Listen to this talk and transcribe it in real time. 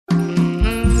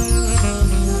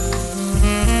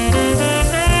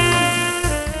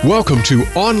Welcome to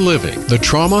On Living, the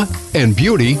Trauma and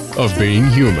Beauty of Being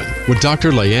Human with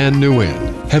Dr. Leanne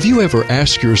Nguyen. Have you ever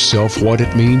asked yourself what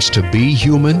it means to be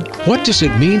human? What does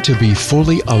it mean to be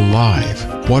fully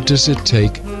alive? What does it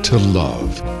take to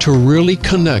love, to really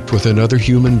connect with another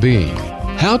human being?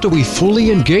 How do we fully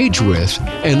engage with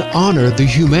and honor the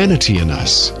humanity in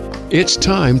us? It's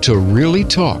time to really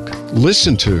talk,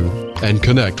 listen to, and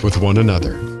connect with one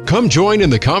another. Come join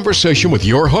in the conversation with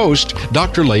your host,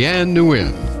 Dr. Leanne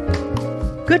Nguyen.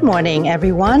 Good morning,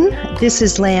 everyone. This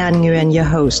is Leanne Nguyen, your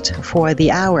host for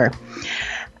the hour.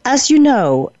 As you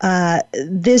know,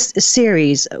 this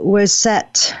series was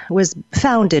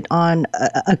founded on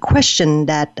a question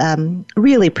that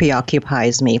really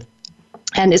preoccupies me.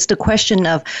 And it's the question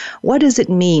of what does it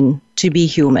mean to be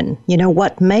human? You know,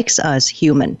 what makes us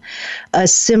human? A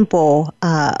simple,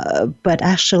 but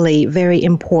actually very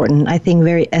important, I think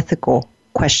very ethical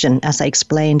question, as I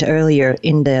explained earlier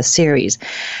in the series.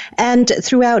 And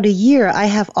throughout the year, I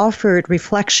have offered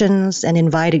reflections and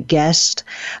invited guests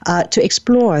to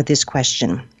explore this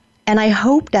question. And I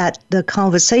hope that the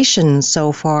conversations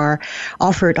so far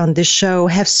offered on this show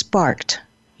have sparked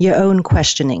your own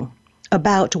questioning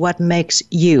about what makes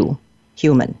you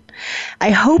human.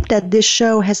 I hope that this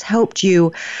show has helped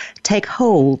you take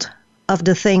hold of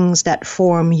the things that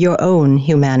form your own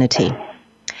humanity,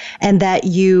 and that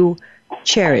you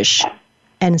cherish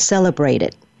and celebrate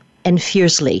it and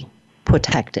fiercely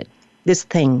protect it, this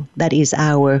thing that is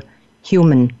our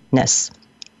humanness.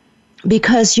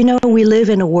 Because, you know, we live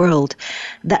in a world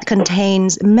that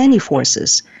contains many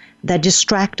forces that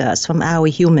distract us from our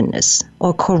humanness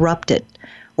or corrupt it,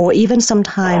 or even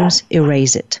sometimes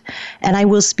erase it. And I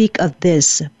will speak of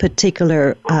this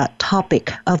particular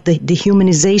topic of the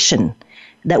dehumanization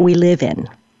that we live in,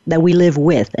 that we live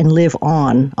with and live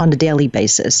on a daily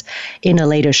basis in a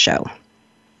later show.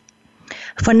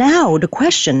 For now, the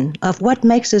question of what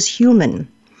makes us human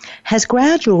has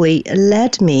gradually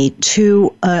led me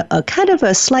to a kind of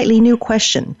a slightly new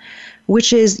question,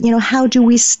 which is, you know, how do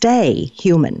we stay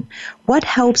human? What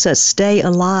helps us stay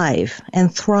alive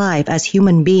and thrive as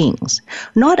human beings,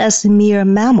 not as mere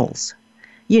mammals?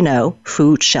 You know,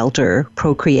 food, shelter,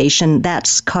 procreation,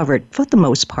 that's covered for the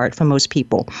most part for most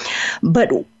people. But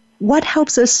what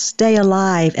helps us stay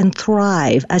alive and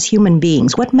thrive as human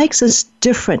beings? What makes us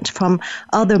different from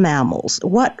other mammals?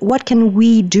 What can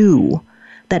we do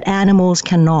that animals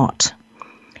cannot?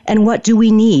 And what do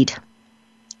we need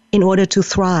in order to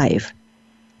thrive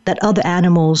that other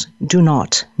animals do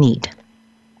not need?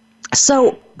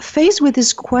 So, faced with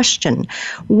this question,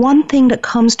 one thing that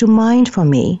comes to mind for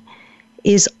me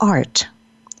is art.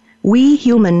 We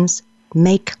humans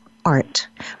make art.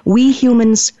 We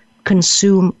humans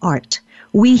consume art.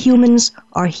 We humans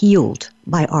are healed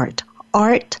by art.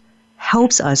 Art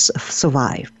helps us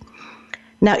survive.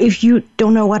 Now, if you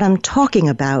don't know what I'm talking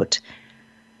about,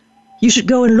 you should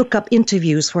go and look up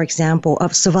interviews, for example,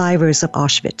 of survivors of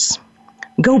Auschwitz.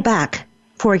 Go back,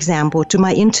 for example, to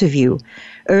my interview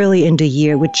early in the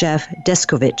year with Jeff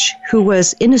Descovich, who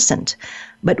was innocent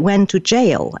but went to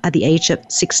jail at the age of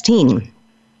 16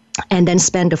 and then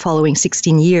spent the following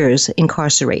 16 years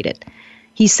incarcerated.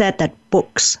 He said that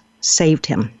books saved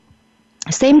him.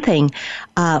 Same thing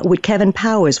with Kevin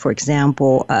Powers, for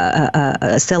example,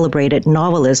 a celebrated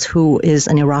novelist who is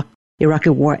an Iraqi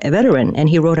war veteran, and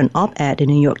he wrote an op-ed in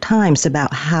the New York Times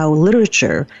about how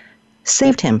literature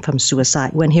saved him from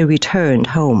suicide when he returned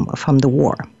home from the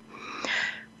war.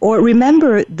 Or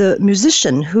remember the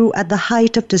musician who, at the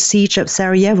height of the siege of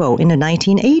Sarajevo in the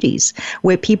 1980s,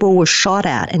 where people were shot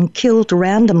at and killed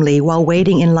randomly while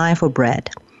waiting in line for bread.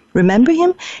 Remember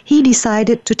him? He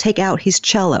decided to take out his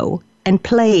cello and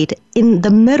played in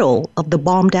the middle of the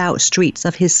bombed-out streets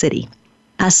of his city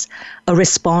as a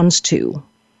response to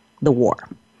the war.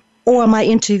 Or my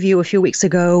interview a few weeks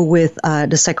ago with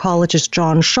the psychologist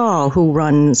John Shaw, who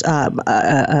runs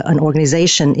an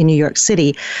organization in New York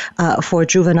City for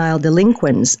juvenile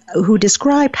delinquents, who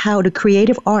described how the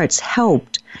creative arts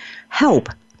help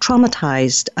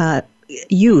traumatized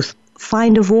youth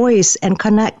find a voice and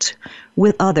connect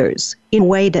with others in a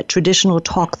way that traditional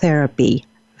talk therapy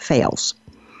fails.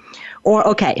 Or,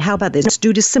 okay, how about this? Let's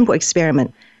do this simple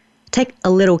experiment. Take a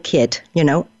little kid,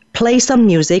 play some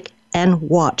music and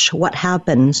watch what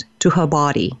happens to her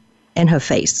body and her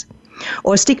face.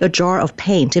 Or stick a jar of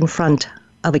paint in front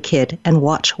of a kid and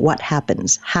watch what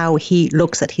happens, how he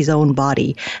looks at his own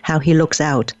body, how he looks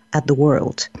out at the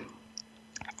world.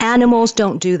 Animals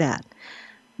don't do that.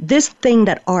 This thing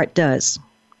that art does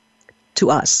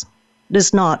to us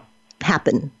does not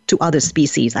happen to other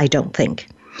species, I don't think.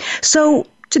 So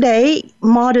today,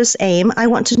 modest aim, I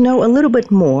want to know a little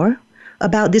bit more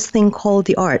about this thing called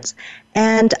the arts.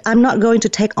 And I'm not going to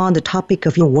take on the topic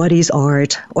of what is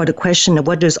art or the question of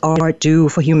what does art do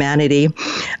for humanity.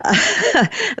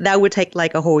 That would take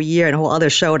like a whole year and a whole other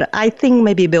show that I think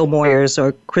maybe Bill Moyers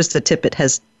or Krista Tippett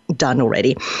has done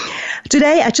already.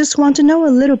 Today, I just want to know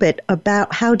a little bit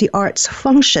about how the arts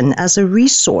function as a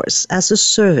resource, as a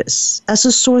service, as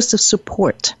a source of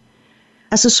support,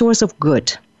 as a source of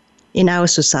good in our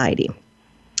society.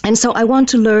 And so I want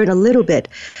to learn a little bit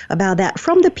about that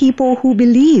from the people who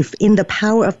believe in the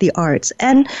power of the arts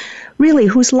and really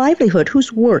whose livelihood,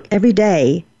 whose work every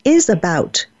day is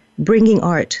about bringing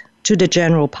art to the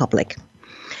general public.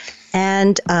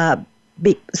 And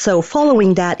so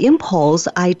following that impulse,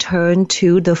 I turn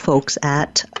to the folks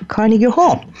at Carnegie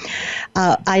Hall.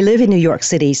 I live in New York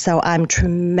City, so I'm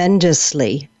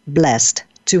tremendously blessed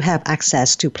to have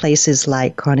access to places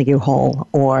like Carnegie Hall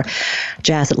or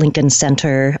Jazz at Lincoln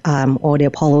Center or the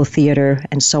Apollo Theater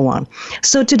and so on.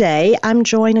 So today I'm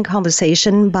joined in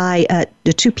conversation by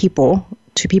the two people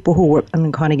who work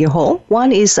in Carnegie Hall.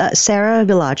 One is Sarah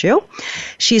Villaggio.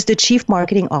 She's the Chief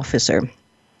Marketing Officer.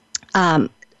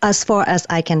 As far as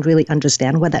I can really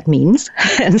understand what that means,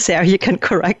 and Sarah, you can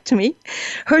correct me,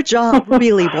 her job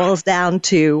really boils down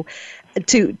to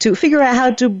figure out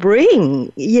how to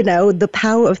bring, the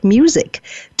power of music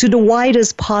to the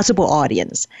widest possible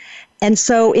audience. And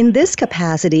so in this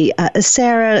capacity,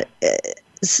 Sarah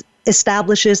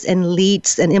establishes and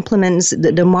leads and implements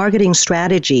the marketing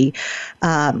strategy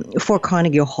for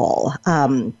Carnegie Hall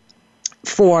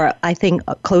for, I think,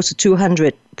 close to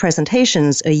 200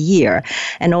 presentations a year,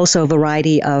 and also a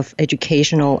variety of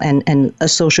educational and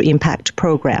social impact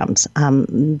programs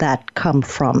that come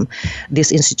from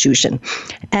this institution.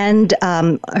 And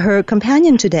her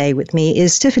companion today with me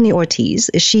is Tiffany Ortiz.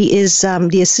 She is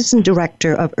the Assistant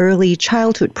Director of Early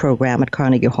Childhood Program at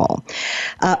Carnegie Hall.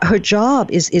 Her job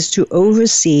is to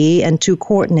oversee and to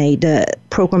coordinate the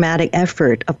programmatic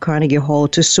effort of Carnegie Hall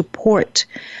to support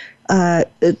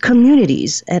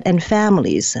communities and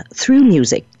families through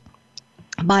music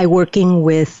by working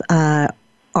with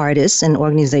artists and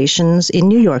organizations in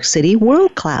New York City,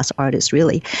 world-class artists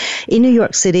really, in New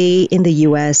York City, in the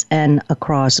U.S., and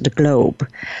across the globe.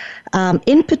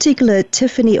 In particular,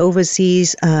 Tiffany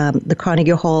oversees the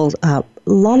Carnegie Hall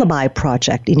Lullaby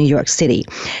Project in New York City.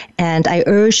 And I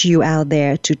urge you out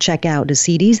there to check out the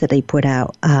CDs that they put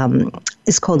out.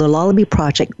 It's called the Lullaby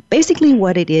Project. Basically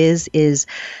what it is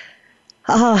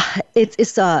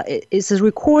it's a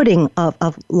recording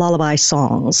of lullaby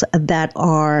songs that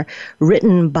are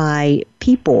written by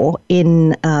people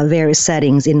in various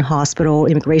settings, in hospital,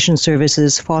 immigration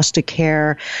services, foster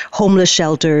care, homeless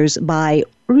shelters, by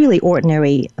really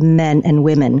ordinary men and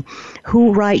women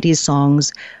who write these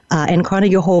songs, and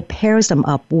Carnegie Hall pairs them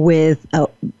up with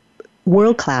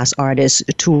world-class artists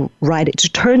to write it, to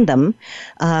turn them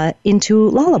into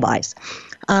lullabies.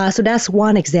 So that's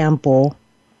one example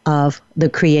of the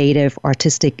creative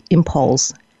artistic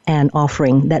impulse and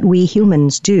offering that we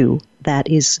humans do that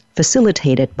is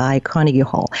facilitated by Carnegie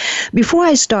Hall. Before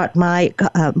I start my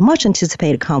much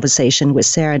anticipated conversation with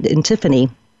Sarah and Tiffany,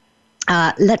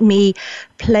 let me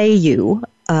play you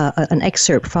an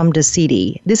excerpt from the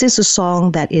CD. This is a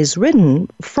song that is written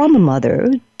from a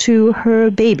mother to her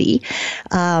baby,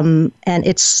 and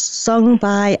it's sung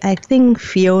by, I think,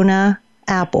 Fiona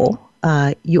Apple.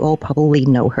 You all probably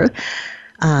know her.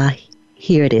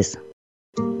 Here it is.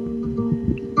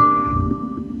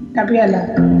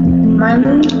 Gabriella,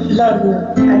 Mommy, love you.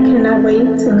 I cannot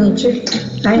wait to meet you.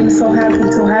 I am so happy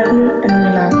to have you in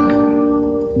my life.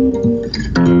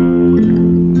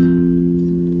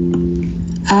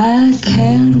 I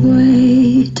can't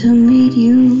wait to meet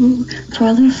you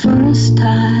for the first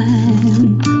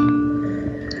time.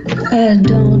 I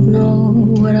don't know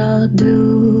what I'll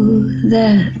do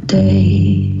that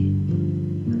day.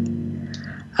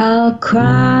 I'll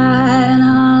cry and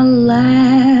I'll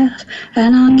laugh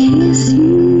and I'll kiss you.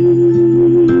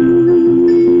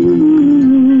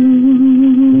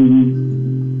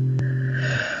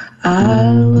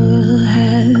 I will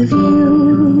have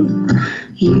you,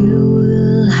 you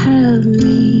will have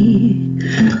me.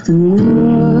 The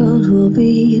world will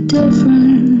be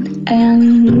different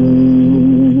and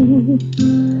new.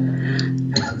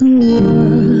 The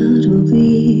world will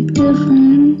be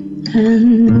different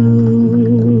and new.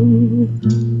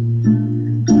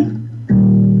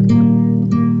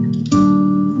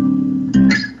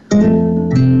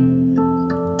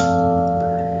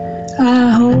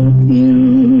 I hope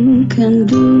you can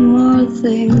do more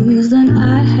things than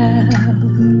I have.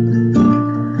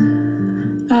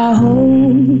 I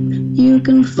hope you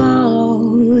can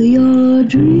follow your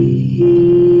dreams.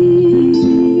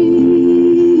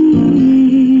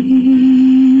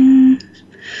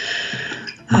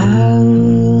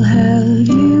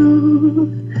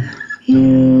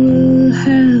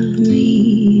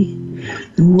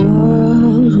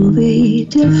 world will be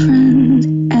different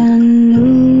and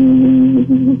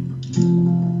new.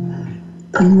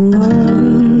 The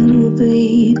world will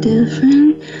be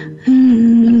different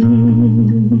and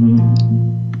new.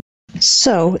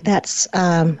 So that's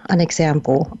an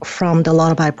example from the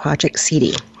Lullaby Project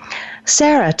CD.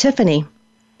 Sarah, Tiffany,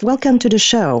 welcome to the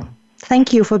show.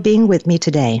 Thank you for being with me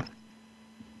today.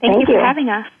 Thank you for having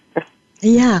us.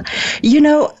 Yeah.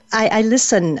 I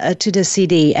listen to the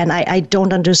CD and I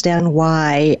don't understand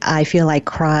why I feel like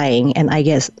crying, and I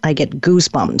guess I get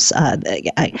goosebumps.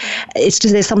 It's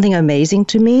just, there's something amazing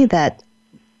to me that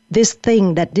this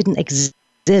thing that didn't exist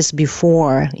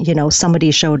before, somebody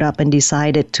showed up and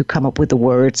decided to come up with the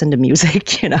words and the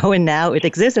music, and now it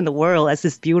exists in the world as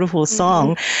this beautiful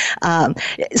song.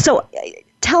 So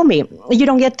tell me, you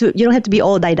don't have to be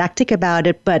all didactic about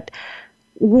it, but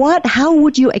how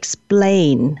would you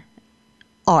explain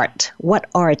art, what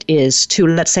art is to,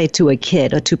 let's say, to a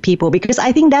kid or to people? Because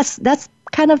I think that's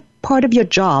kind of part of your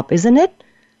job, isn't it?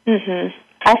 Mm-hmm.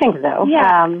 I think so.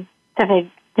 Yeah.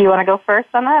 Tiffany, do you want to go first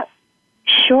on that?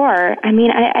 Sure. I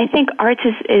mean, I think art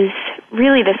is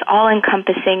really this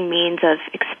all-encompassing means of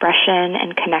expression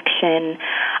and connection,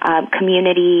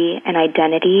 community and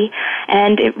identity,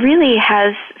 and it really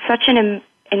has such an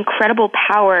incredible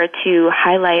power to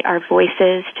highlight our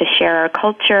voices, to share our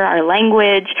culture, our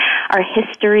language, our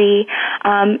history,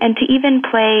 and to even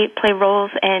play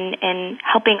roles in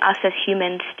helping us as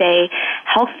humans stay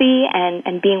healthy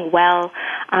and being well,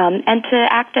 and to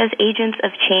act as agents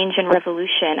of change and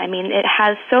revolution. I mean, it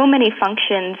has so many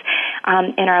functions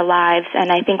in our lives,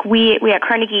 and I think we at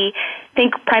Carnegie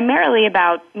think primarily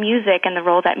about music and the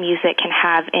role that music can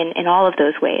have in all of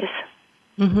those ways.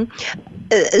 Mm-hmm.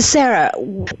 Sarah,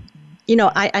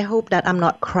 I hope that I'm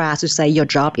not crass to say your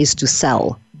job is to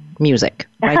sell music,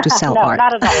 right? To sell no, art.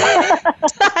 Not at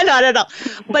all. Not at all.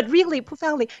 But really,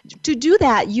 profoundly, to do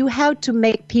that, you have to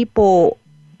make people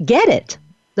get it,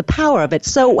 the power of it.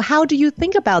 So how do you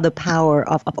think about the power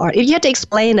of art? If you had to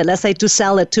explain it, let's say to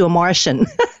sell it to a Martian,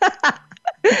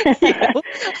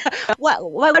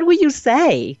 what would you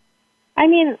say? I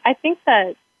mean, I think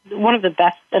that one of the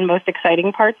best and most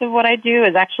exciting parts of what I do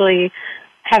is actually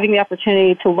having the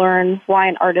opportunity to learn why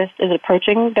an artist is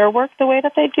approaching their work the way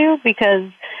that they do,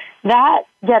 because that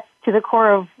gets to the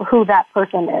core of who that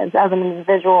person is as an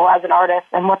individual, as an artist,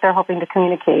 and what they're hoping to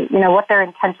communicate, what their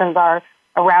intentions are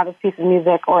around a piece of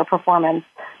music or a performance,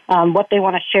 what they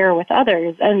want to share with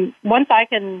others. And once I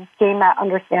can gain that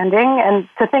understanding and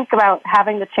to think about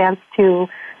having the chance to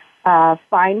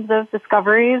find those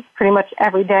discoveries pretty much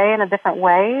every day in a different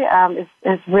way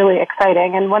is really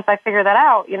exciting. And once I figure that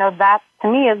out, that to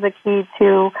me is the key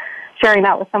to sharing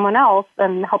that with someone else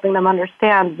and helping them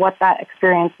understand what that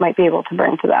experience might be able to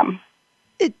bring to them.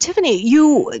 Tiffany,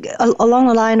 you, along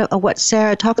the line of what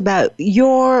Sarah talked about,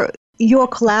 your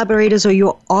collaborators or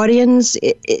your audience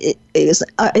is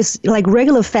like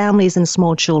regular families and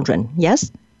small children,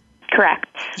 yes? Correct.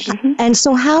 Mm-hmm. And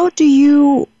so how do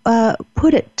you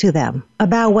put it to them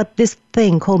about what this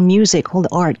thing called music, called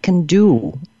art, can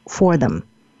do for them?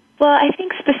 Well, I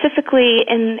think specifically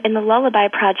in the Lullaby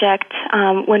Project,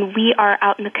 when we are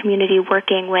out in the community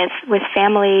working with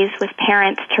families, with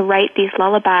parents to write these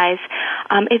lullabies,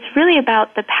 it's really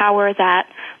about the power that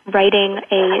writing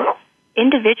a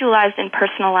individualized and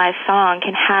personalized song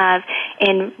can have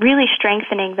in really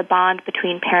strengthening the bond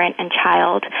between parent and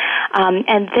child.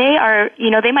 And they are,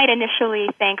 they might initially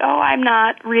think, oh, I'm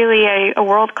not really a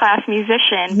world-class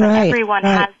musician, but everyone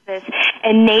has this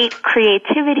innate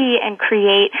creativity and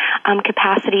create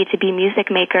capacity to be music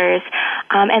makers.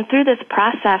 And through this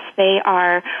process, they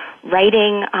are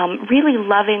writing really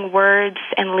loving words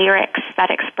and lyrics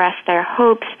that express their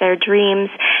hopes, their dreams,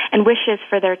 and wishes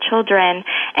for their children,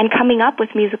 and coming up with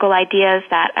musical ideas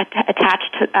that attach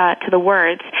to the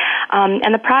words.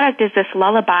 And the product is this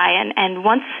lullaby, and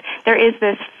once there is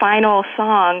this final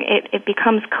song, it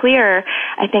becomes clear,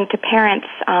 I think, to parents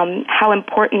how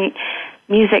important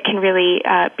music can really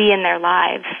be in their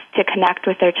lives to connect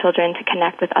with their children, to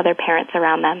connect with other parents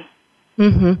around them.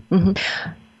 Mm-hmm,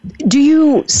 mm-hmm. Do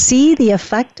you see the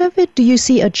effect of it? Do you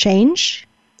see a change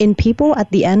in people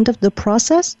at the end of the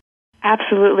process?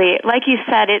 Absolutely. Like you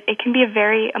said, it can be a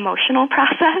very emotional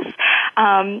process,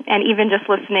 and even just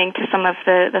listening to some of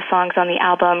the songs on the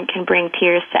album can bring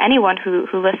tears to anyone who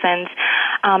listens.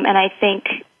 And I think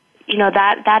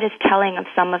that is telling of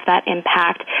some of that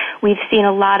impact. We've seen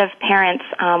a lot of parents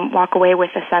walk away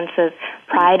with a sense of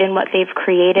pride in what they've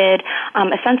created,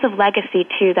 a sense of legacy,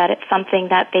 too, that it's something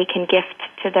that they can gift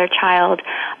to their child,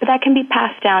 but that can be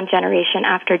passed down generation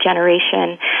after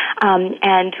generation.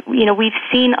 And we've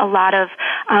seen a lot of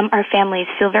our families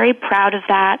feel very proud of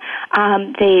that.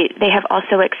 They have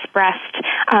also expressed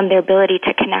their ability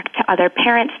to connect to other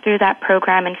parents through that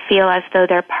program and feel as though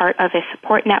they're part of a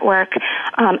support network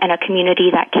and a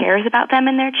community that cares about them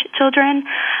and their children.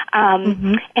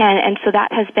 And so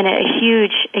that has been a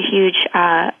huge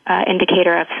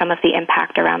indicator of some of the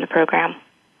impact around the program.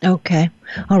 Okay.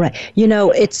 All right.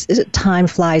 It's time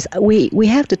flies. We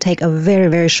have to take a very,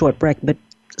 very short break, but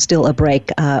still a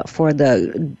break for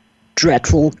the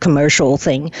dreadful commercial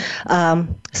thing.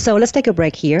 So let's take a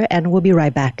break here, and we'll be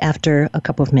right back after a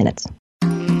couple of minutes.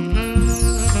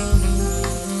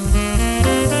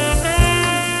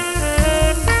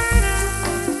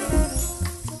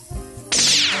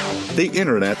 The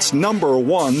Internet's number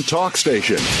one talk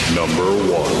station.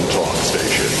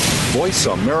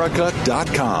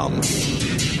 VoiceAmerica.com.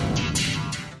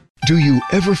 Do you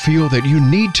ever feel that you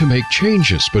need to make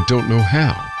changes but don't know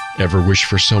how? Ever wish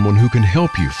for someone who can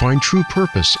help you find true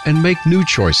purpose and make new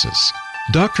choices?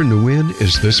 Dr. Nguyen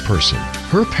is this person.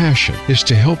 Her passion is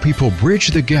to help people bridge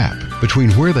the gap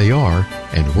between where they are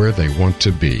and where they want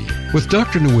to be. With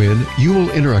Dr. Nguyen, you will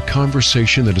enter a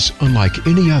conversation that is unlike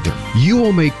any other. You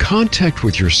will make contact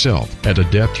with yourself at a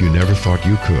depth you never thought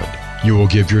you could. You will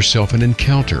give yourself an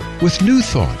encounter with new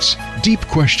thoughts, deep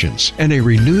questions, and a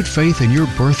renewed faith in your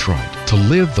birthright to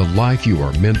live the life you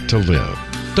are meant to live.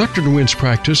 Dr. Nguyen's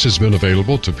practice has been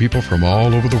available to people from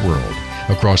all over the world,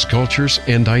 across cultures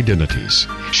and identities.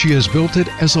 She has built it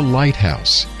as a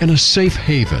lighthouse and a safe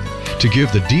haven to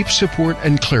give the deep support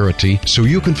and clarity so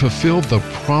you can fulfill the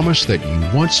promise that you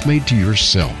once made to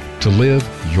yourself to live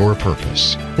your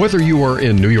purpose. Whether you are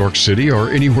in New York City or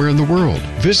anywhere in the world,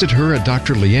 visit her at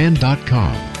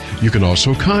drleanne.com. You can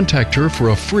also contact her for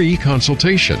a free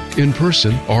consultation in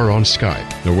person or on Skype.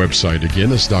 The website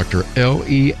again is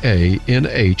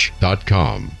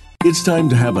drleannh.com. It's time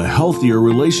to have a healthier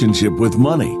relationship with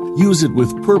money. Use it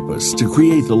with purpose to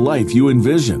create the life you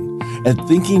envision. At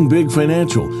Thinking Big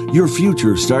Financial, your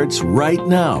future starts right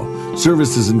now.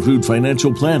 Services include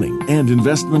financial planning and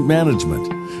investment management.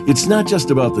 It's not just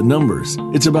about the numbers,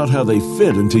 it's about how they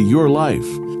fit into your life.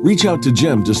 Reach out to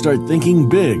Jim to start thinking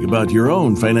big about your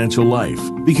own financial life.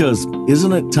 Because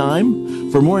isn't it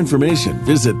time? For more information,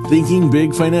 visit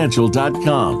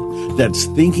thinkingbigfinancial.com. That's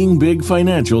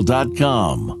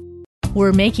thinkingbigfinancial.com.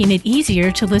 We're making it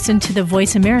easier to listen to the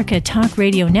Voice America Talk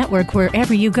Radio Network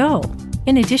wherever you go.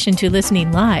 In addition to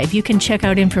listening live, you can check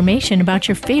out information about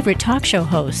your favorite talk show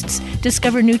hosts,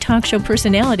 discover new talk show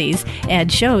personalities,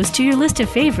 add shows to your list of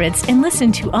favorites, and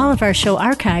listen to all of our show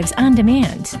archives on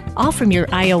demand, all from your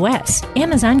iOS,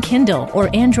 Amazon Kindle, or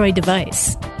Android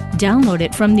device. Download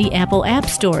it from the Apple App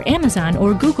Store, Amazon,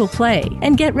 or Google Play,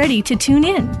 and get ready to tune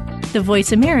in. The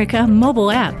Voice America mobile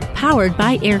app, powered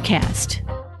by Aircast.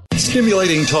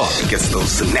 Stimulating talk. It gets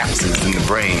those synapses in the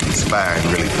brain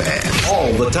firing really fast.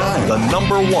 All the time. The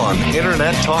number one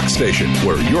Internet talk station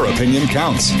where your opinion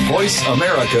counts.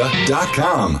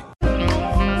 VoiceAmerica.com.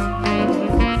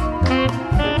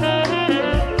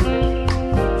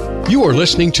 You are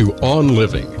listening to On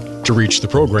Living. To reach the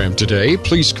program today,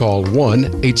 please call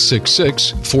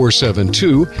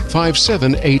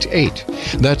 1-866-472-5788.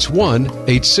 That's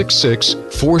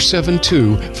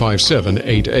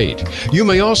 1-866-472-5788. You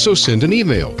may also send an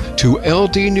email to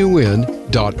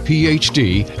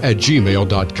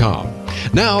ldnguyen.phd@gmail.com.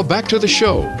 Now, back to the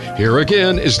show. Here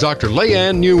again is Dr.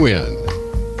 Leanne Nguyen.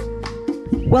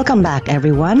 Welcome back,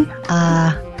 everyone.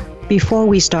 Before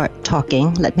we start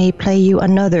talking, let me play you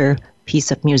another piece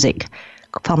of music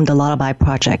from the Lullaby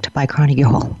Project by Carnegie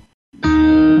Hall.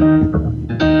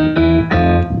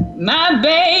 My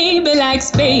baby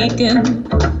likes bacon.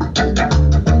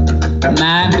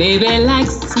 My baby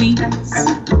likes sweets.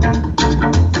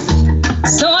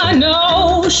 So I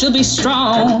know she'll be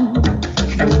strong,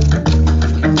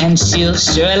 and she'll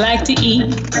sure like to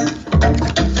eat.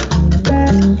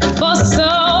 For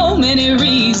so many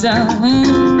reasons,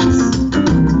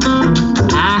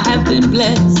 I have been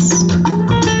blessed.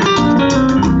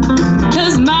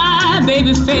 'Cause my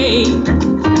baby Faith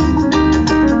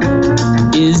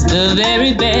is the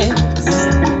very best.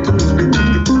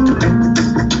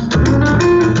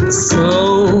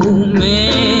 So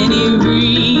many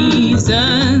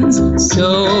reasons,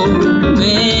 so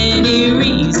many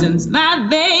reasons. My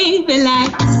baby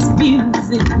likes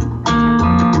music.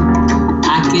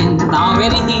 I can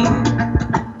already hear.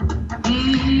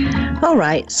 All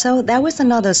right, so that was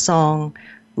another song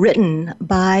written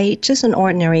by just an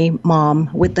ordinary mom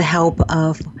with the help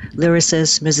of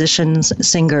lyricists, musicians,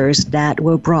 singers that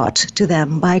were brought to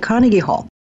them by Carnegie Hall.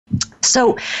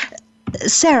 So,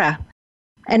 Sarah,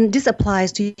 and this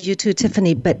applies to you too,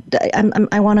 Tiffany, but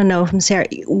I want to know from Sarah,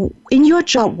 in your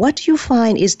job, what do you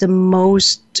find is the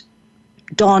most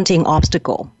daunting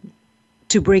obstacle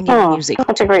to bringing music to people?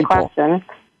 That's a great question.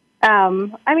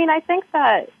 I think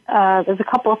that there's a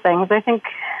couple of things. I think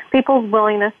people's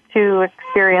willingness to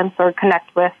experience or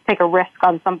connect with, take a risk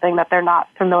on something that they're not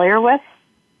familiar with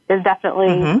is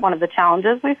definitely one of the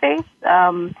challenges we face.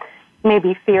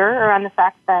 Maybe fear around the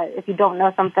fact that if you don't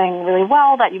know something really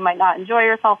well, that you might not enjoy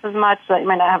yourself as much, that you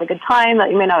might not have a good time,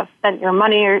 that you may not have spent your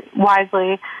money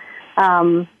wisely.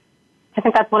 I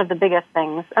think that's one of the biggest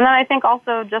things. And then I think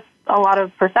also just a lot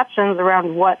of perceptions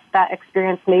around what that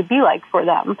experience may be like for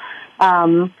them.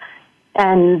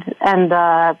 And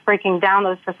breaking down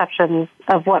those perceptions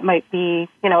of what might be,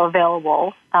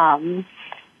 available,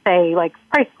 say like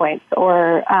price points,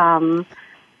 or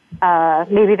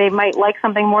maybe they might like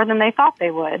something more than they thought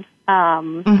they would.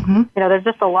 There's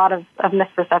just a lot of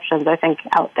misperceptions, I think,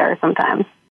 out there sometimes.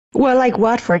 Well, like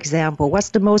what, for example? What's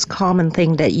the most common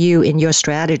thing that you, in your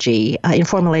strategy, in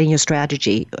formulating your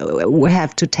strategy,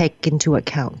 have to take into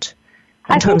account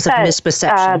in terms of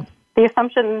misperception? The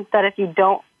assumption that if you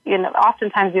don't,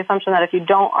 oftentimes the assumption that if you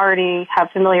don't already have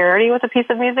familiarity with a piece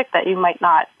of music, that you might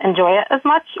not enjoy it as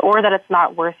much, or that it's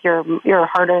not worth your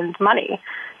hard-earned money.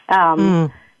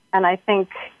 And I think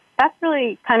that's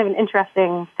really kind of an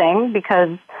interesting thing,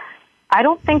 because I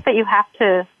don't think that you have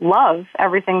to love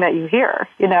everything that you hear.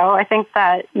 I think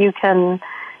that you can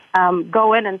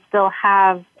go in and still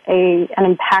have an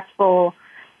impactful,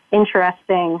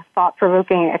 interesting,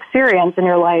 thought-provoking experience in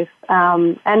your life.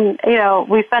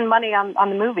 We spend money on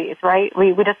the movies, right?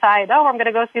 We decide, I'm going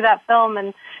to go see that film,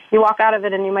 and you walk out of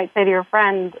it and you might say to your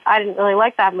friend, I didn't really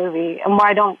like that movie. And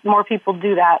why don't more people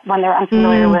do that when they're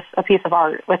unfamiliar with a piece of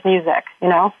art, with music,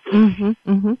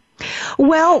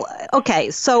 Well,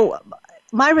 okay, so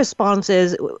my response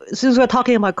is, since we're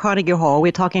talking about Carnegie Hall,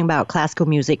 we're talking about classical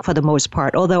music for the most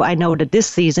part, although I know that this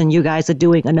season you guys are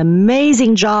doing an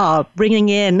amazing job bringing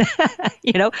in,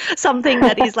 something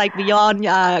that is like beyond,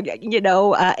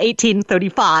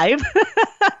 1835.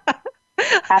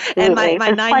 Absolutely. And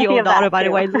my 9-year-old daughter, by the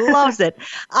way, loves it.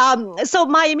 So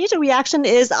my immediate reaction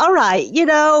is, all right,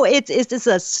 it's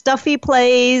a stuffy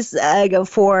place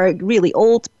for really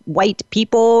old white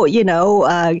people,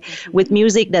 with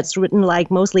music that's written like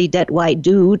mostly dead white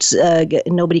dudes.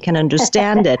 Nobody can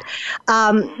understand it.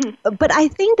 But I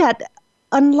think that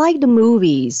unlike the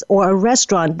movies or a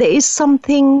restaurant, there is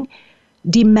something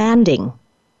demanding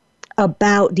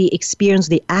about the experience,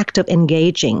 the act of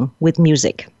engaging with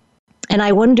music. And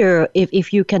I wonder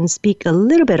if you can speak a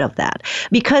little bit of that,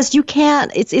 because you can't,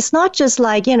 it's not just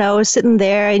like, sitting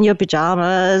there in your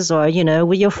pajamas or,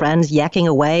 with your friends yakking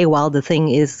away while the thing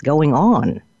is going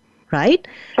on, right?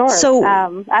 Sure. So,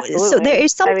 absolutely. So there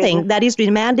is something that is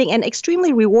demanding and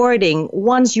extremely rewarding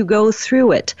once you go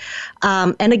through it.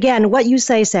 And again, what you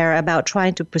say, Sarah, about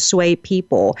trying to persuade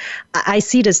people, I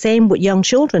see the same with young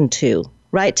children too,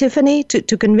 right, Tiffany?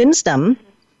 To convince them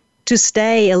to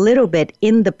stay a little bit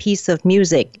in the piece of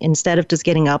music instead of just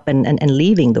getting up and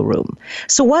leaving the room.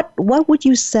 So what would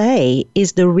you say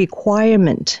is the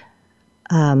requirement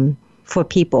for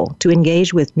people to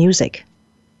engage with music?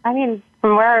 I mean,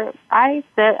 from where I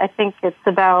sit, I think it's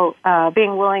about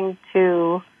being willing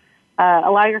to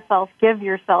give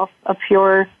yourself a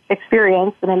pure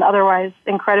experience in an otherwise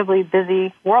incredibly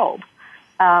busy world.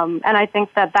 And I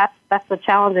think that's the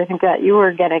challenge I think that you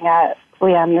were getting at,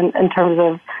 Leanne, in terms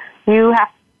of you have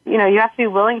to be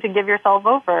willing to give yourself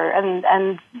over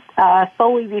and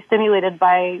solely be stimulated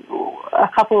by a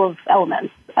couple of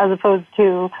elements, as opposed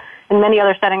to in many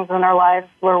other settings in our lives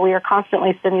where we are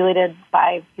constantly stimulated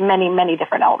by many, many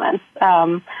different elements.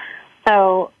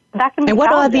 So that can be. And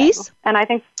what are these? And I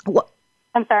think.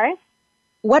 I'm sorry?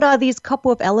 What are these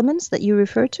couple of elements that you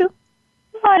refer to?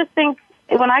 Well, I just think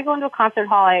when I go into a concert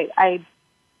hall, I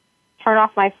turn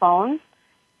off my phone,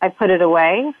 I put it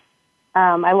away.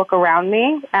 I look around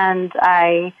me and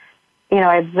I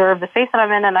observe the space that I'm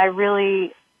in, and I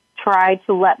really try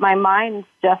to let my mind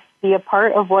just be a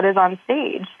part of what is on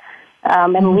stage,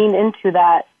 and lean into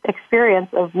that experience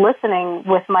of listening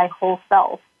with my whole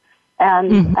self.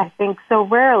 And I think so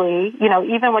rarely,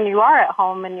 even when you are at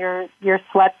home and you're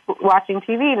sweat watching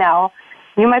TV now,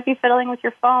 you might be fiddling with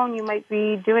your phone, you might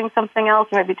be doing something else,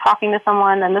 you might be talking to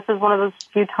someone, and this is one of those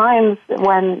few times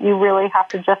when you really have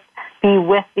to just be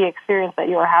with the experience that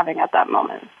you are having at that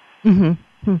moment. Mm-hmm.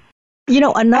 I just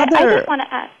want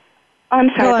to add. I'm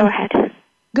sorry, go ahead.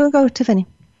 Go, Tiffany.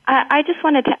 I just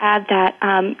wanted to add that,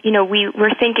 we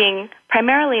were thinking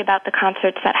primarily about the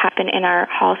concerts that happen in our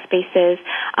hall spaces,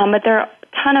 but there are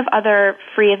a ton of other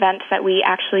free events that we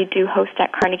actually do host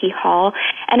at Carnegie Hall,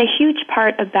 and a huge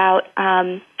part about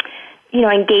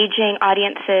engaging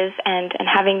audiences and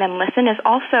having them listen is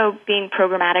also being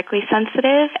programmatically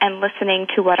sensitive and listening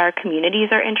to what our communities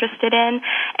are interested in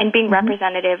and being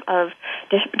representative of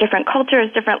different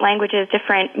cultures, different languages,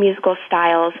 different musical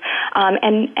styles,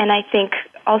 and I think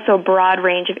also a broad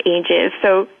range of ages.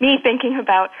 So me thinking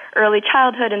about early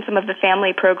childhood and some of the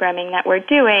family programming that we're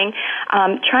doing,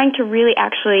 trying to really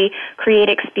actually create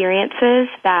experiences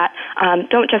that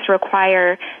don't just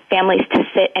require families to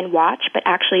sit and watch, but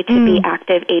actually to be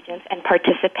active agents and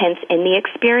participants in the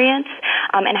experience.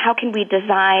 And how can we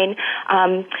design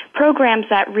programs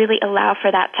that really allow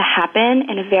for that to happen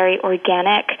in a very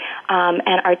organic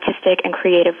and artistic and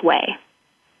creative way?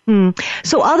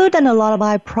 So other than a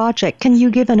lullaby project, can you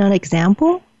give an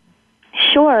example?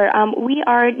 Sure. We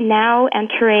are now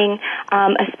entering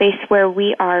a space where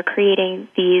we are creating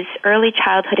these early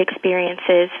childhood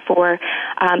experiences for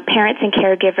parents and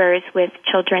caregivers with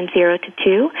children 0 to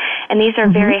 2. And these are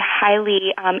very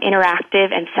highly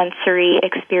interactive and sensory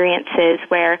experiences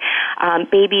where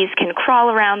babies can crawl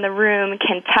around the room,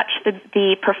 can touch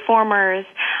the performers,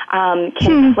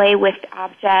 can play with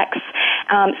objects.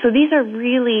 So these are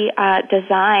really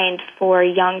designed for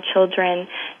young children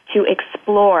to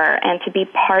explore and to be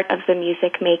part of the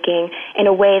music making in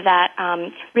a way that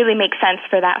really makes sense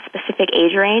for that specific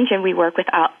age range, and we work with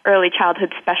early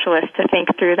childhood specialists to think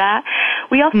through that.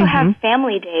 We also have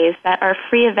family days that are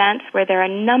free events where there are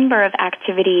a number of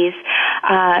activities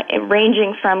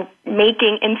ranging from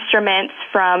making instruments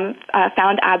from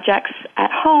found objects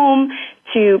at home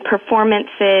to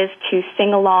performances, to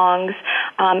sing-alongs.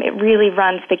 It really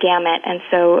runs the gamut. And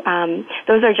so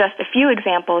those are just a few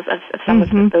examples of some of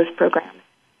those programs.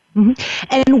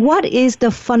 And what is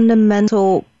the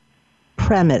fundamental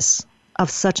premise of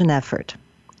such an effort?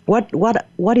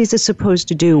 What is it supposed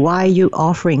to do? Why are you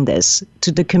offering this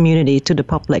to the community, to the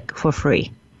public for free?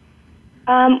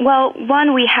 Well,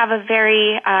 one, we have a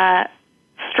very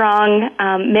strong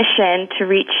mission to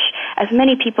reach as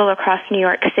many people across New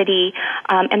York City,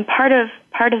 and part of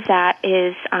that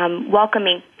is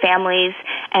welcoming families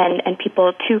and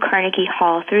people to Carnegie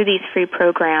Hall through these free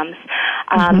programs.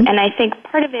 And I think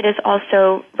part of it is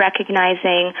also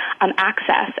recognizing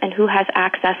access and who has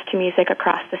access to music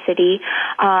across the city,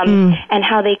 and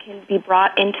how they can be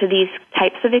brought into these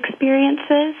types of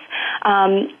experiences.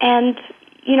 And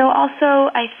also,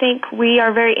 I think we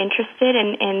are very interested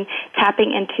in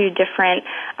tapping into different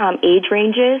age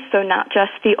ranges, so not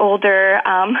just the older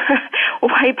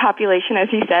white population,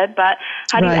 as you said, but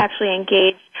how do you actually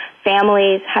engage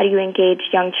families? How do you engage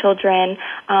young children?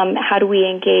 How do we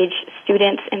engage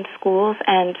students in schools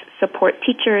and support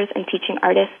teachers and teaching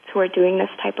artists who are doing this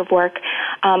type of work,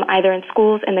 either in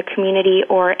schools, in the community,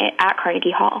 or at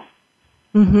Carnegie Hall?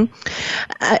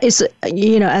 It's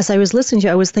as I was listening to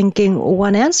you, I was thinking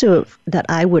one answer that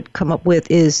I would come up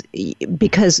with is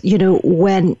because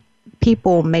when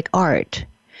people make art,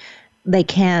 they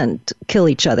can't kill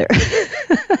each other.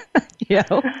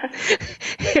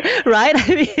 Right?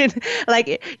 I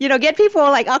mean, get people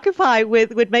occupied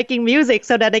with making music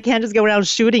so that they can't just go around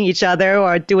shooting each other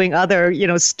or doing other,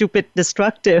 stupid,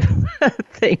 destructive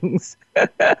things. I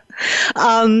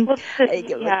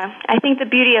think the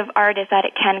beauty of art is that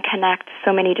it can connect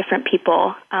so many different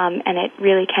people, and it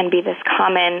really can be this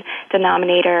common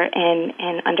denominator in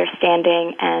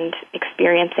understanding and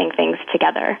experiencing things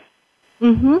together.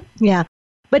 Yeah.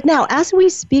 But now, as we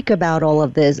speak about all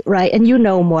of this, right, and you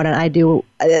know more than I do,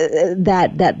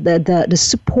 that the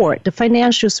support, the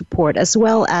financial support, as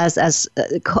well as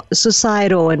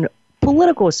societal and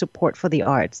political support for the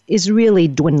arts is really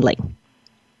dwindling.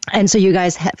 And so you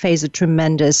guys face a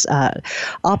tremendous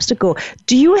obstacle.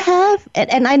 Do you have,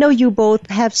 and I know you both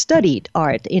have studied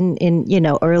art in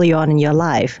early on in your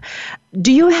life.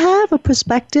 Do you have a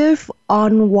perspective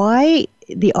on why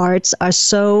the arts are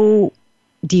so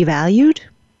devalued?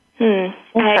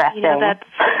 That's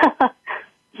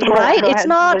right. It's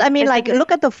not. I mean,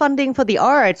 look at the funding for the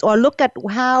arts, or look at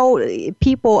how a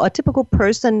typical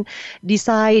person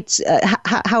decides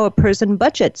how a person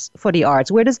budgets for the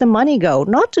arts. Where does the money go?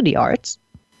 Not to the arts.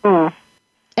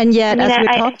 And yet, as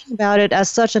we're talking about it as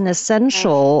such an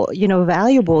essential,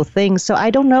 valuable thing, so I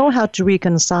don't know how to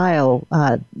reconcile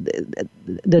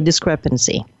the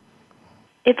discrepancy.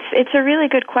 It's a really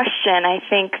good question. I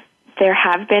think there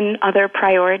have been other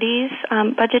priorities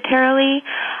budgetarily,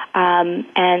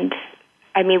 and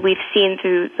I mean we've seen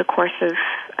through the course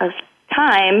of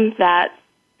time that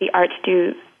the arts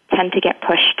do tend to get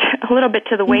pushed a little bit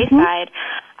to the wayside.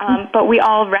 But we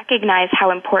all recognize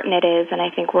how important it is, and I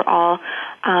think we're all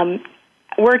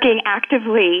working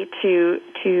actively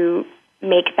to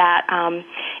make that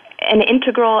an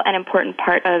integral and important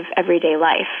part of everyday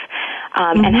life.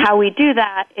 And how we do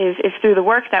that is through the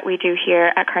work that we do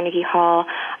here at Carnegie Hall.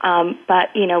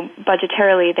 But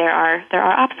budgetarily there are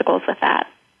obstacles with that.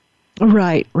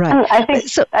 Right.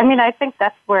 I think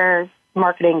that's where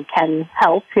marketing can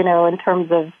help. In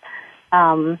terms of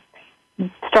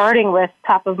starting with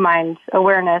top-of-mind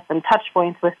awareness and touch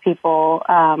points with people,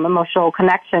 emotional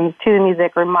connections to the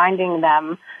music, reminding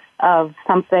them of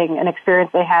an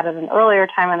experience they had at an earlier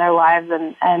time in their lives,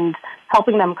 and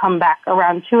helping them come back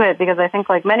around to it. Because I think,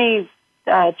 like many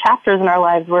chapters in our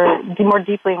lives, we're more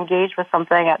deeply engaged with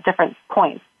something at different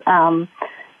points. And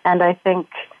I think,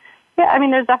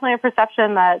 there's definitely a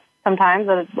perception that sometimes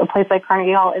a place like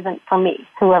Carnegie Hall isn't for me,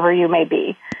 whoever you may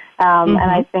be. And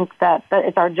I think that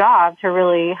it's our job to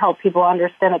really help people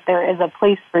understand that there is a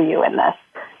place for you in this.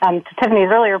 To Tiffany's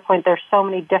earlier point, there's so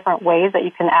many different ways that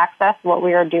you can access what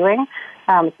we are doing.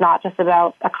 It's not just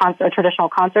about a traditional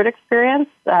concert experience.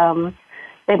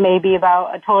 It may be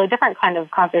about a totally different kind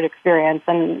of concert experience.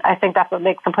 And I think that's what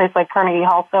makes a place like Carnegie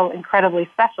Hall so incredibly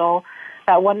special,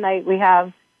 that one night we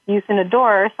have Youth in a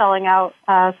Door selling out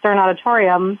Stern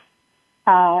Auditorium,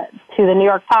 to the New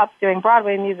York Pops doing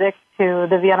Broadway music, to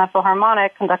the Vienna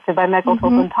Philharmonic conducted by Michael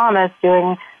Copeland Thomas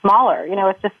doing Mahler.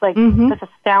 It's just like this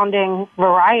astounding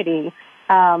variety.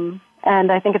 And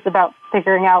I think it's about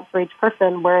figuring out for each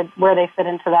person where they fit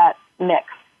into that mix.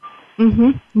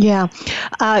 Yeah.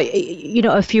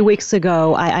 A few weeks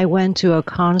ago, I went to a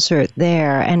concert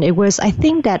there, and I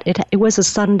think that it was a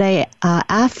Sunday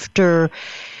after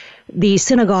the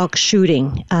synagogue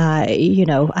shooting. I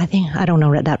don't know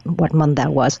what month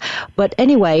that was, but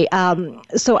anyway,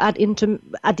 so at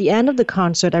the end of the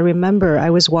concert, I remember I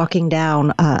was walking down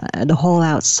the hall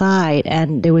outside,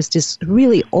 and there was this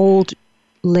really old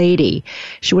lady.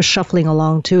 She was shuffling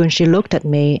along too, and she looked at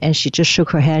me, and she just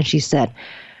shook her head, and she said,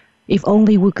 "If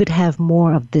only we could have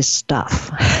more of this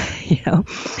stuff,"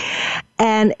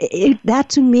 And that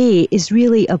to me is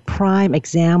really a prime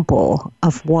example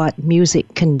of what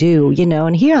music can do,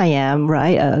 and here I am,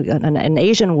 right, an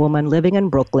Asian woman living in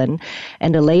Brooklyn,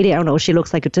 and the lady, I don't know, she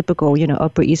looks like a typical,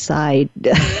 Upper East Side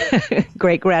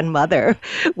great-grandmother.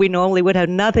 We normally would have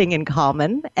nothing in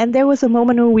common, and there was a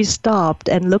moment where we stopped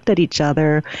and looked at each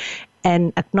other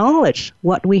and acknowledge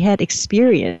what we had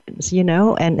experienced,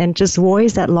 and just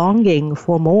voice that longing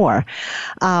for more.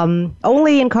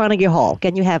 Only in Carnegie Hall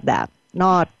can you have that.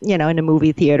 Not, in a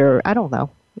movie theater. I don't know.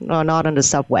 No, not on the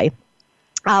subway.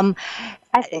 I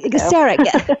think so. Sarah,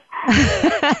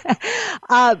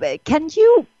 can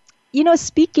you,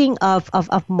 speaking of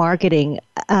marketing,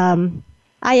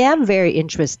 I am very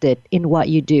interested in what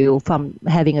you do from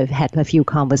having had a few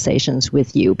conversations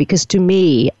with you, because to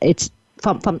me, it's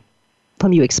from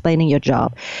you explaining your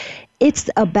job, it's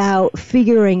about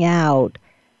figuring out,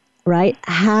 right,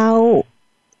 how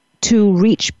to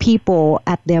reach people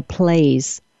at their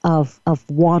place of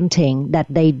wanting that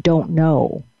they don't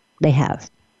know they have.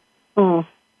 Did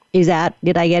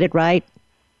I get it right?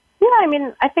 Yeah,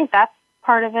 I think that's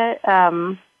part of it.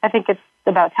 I think it's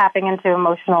about tapping into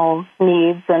emotional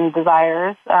needs and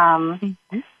desires, and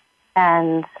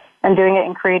doing it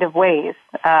in creative ways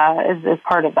is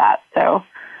part of that. So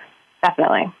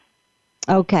definitely.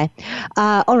 Okay.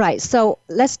 All right. So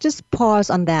let's just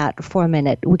pause on that for a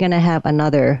minute. We're going to have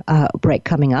another break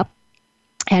coming up.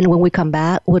 And when we come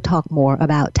back, we'll talk more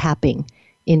about tapping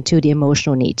into the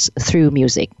emotional needs through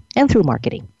music and through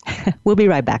marketing. We'll be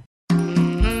right back.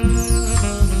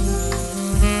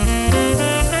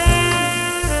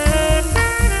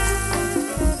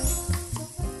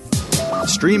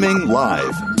 Streaming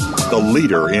live. The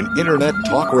leader in Internet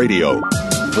talk radio.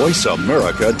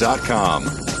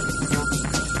 VoiceAmerica.com.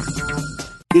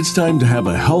 It's time to have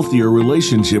a healthier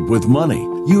relationship with money.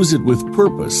 Use it with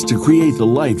purpose to create the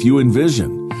life you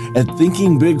envision. At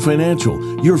Thinking Big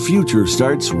Financial, your future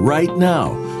starts right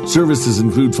now. Services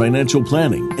include financial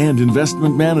planning and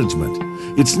investment management.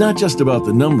 It's not just about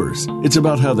the numbers, it's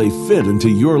about how they fit into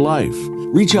your life.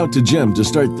 Reach out to Jim to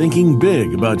start thinking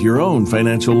big about your own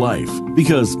financial life.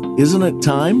 Because isn't it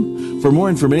time? For more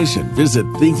information, visit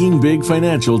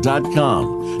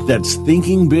thinkingbigfinancial.com. That's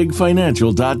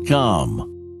thinkingbigfinancial.com.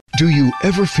 Do you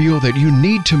ever feel that you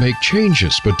need to make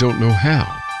changes but don't know how?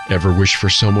 Ever wish for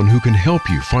someone who can help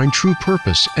you find true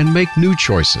purpose and make new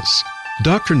choices?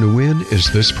 Dr. Nguyen is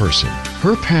this person.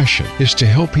 Her passion is to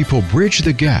help people bridge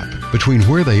the gap between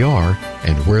where they are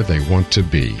and where they want to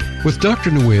be. With Dr.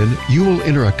 Nguyen, you will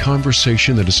enter a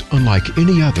conversation that is unlike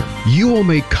any other. You will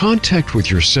make contact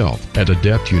with yourself at a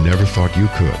depth you never thought you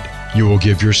could. You will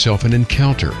give yourself an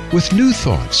encounter with new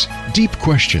thoughts, deep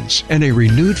questions, and a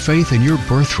renewed faith in your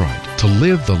birthright to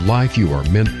live the life you are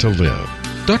meant to live.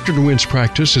 Dr. Nguyen's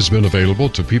practice has been available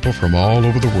to people from all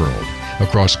over the world,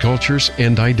 across cultures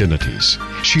and identities.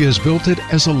 She has built it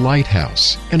as a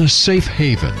lighthouse and a safe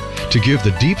haven to give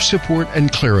the deep support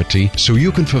and clarity so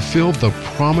you can fulfill the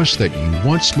promise that you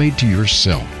once made to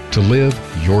yourself to live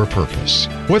your purpose.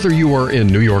 Whether you are in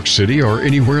New York City or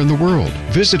anywhere in the world,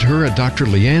 visit her at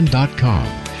drleanne.com.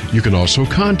 You can also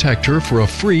contact her for a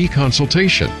free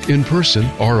consultation in person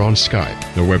or on Skype.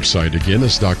 The website again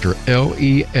is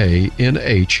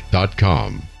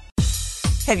drleannh.com.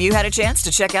 Have you had a chance to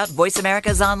check out Voice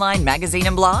America's online magazine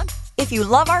and blog? If you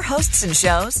love our hosts and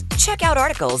shows, check out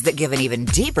articles that give an even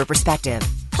deeper perspective,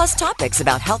 plus topics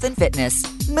about health and fitness,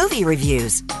 movie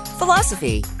reviews,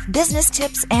 philosophy, business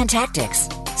tips and tactics,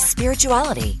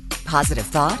 spirituality, positive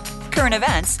thought, current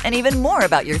events, and even more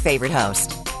about your favorite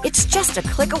host. It's just a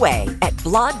click away at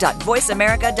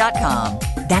blog.voiceamerica.com.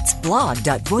 That's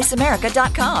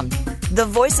blog.voiceamerica.com. The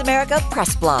Voice America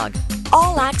Press Blog.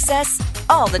 All access,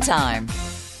 all the time.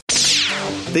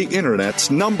 The Internet's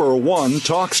 #1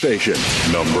 talk station.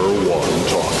 #1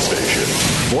 talk station.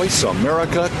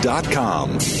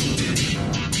 VoiceAmerica.com.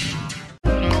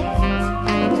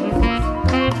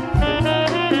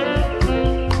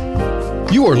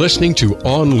 You are listening to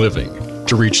On Living.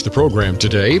 To reach the program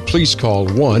today, please call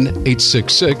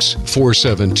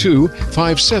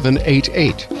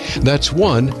 1-866-472-5788. That's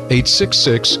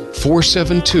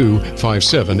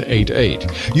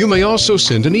 1-866-472-5788. You may also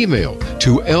send an email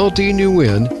to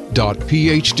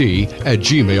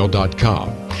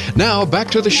ldnguyen.phd@gmail.com. Now,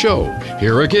 back to the show.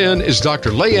 Here again is Dr.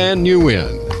 Leanne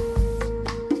Nguyen.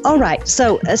 All right.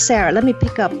 So, Sarah, let me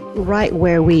pick up right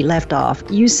where we left off.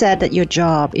 You said that your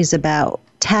job is about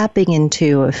tapping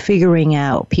into or figuring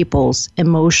out people's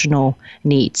emotional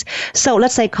needs. So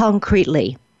let's say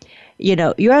concretely,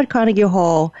 you're at Carnegie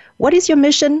Hall. What is your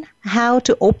mission? How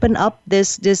to open up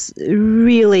this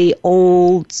really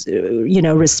old,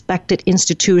 respected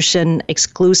institution,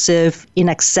 exclusive,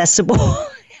 inaccessible,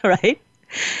 right?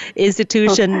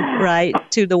 Institution, right,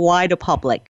 to the wider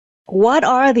public. What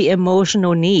are the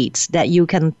emotional needs that you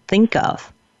can think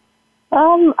of?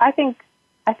 I think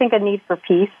a need for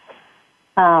peace.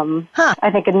 I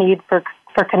think a need for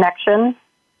connection.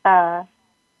 I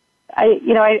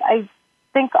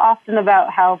think often about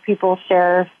how people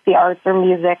share the arts or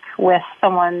music with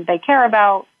someone they care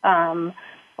about,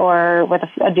 or with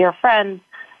a dear friend,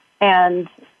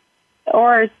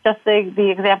 or it's just the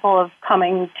example of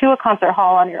coming to a concert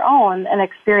hall on your own and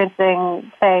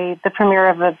experiencing, say, the premiere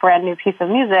of a brand new piece of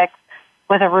music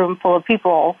with a room full of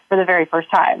people for the very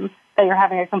first time. That you're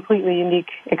having a completely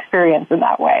unique experience in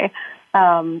that way.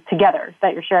 Together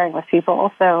that you're sharing with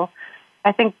people. So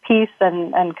I think peace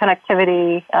and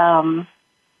connectivity,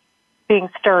 being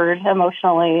stirred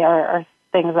emotionally are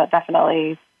things that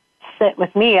definitely sit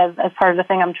with me as part of the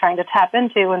thing I'm trying to tap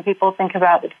into when people think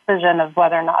about the decision of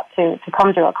whether or not to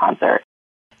come to a concert.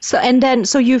 So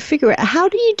you figure out, how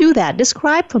do you do that?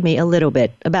 Describe for me a little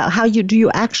bit about how do you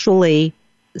actually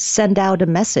send out a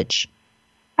message?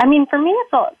 I mean, for me,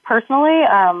 personally,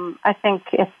 I think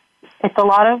it's a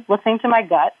lot of listening to my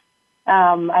gut.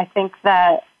 I think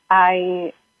that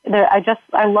I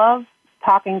love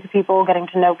talking to people, getting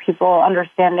to know people,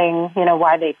 understanding,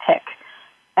 why they tick.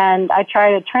 And I try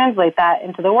to translate that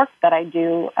into the work that I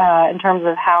do in terms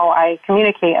of how I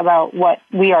communicate about what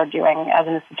we are doing as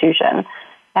an institution.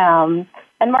 And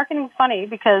marketing is funny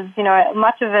because,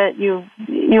 much of it, you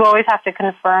always have to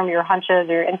confirm your hunches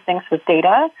or your instincts with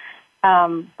data.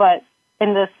 But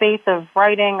in the space of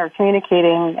writing or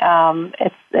communicating,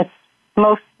 it's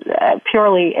most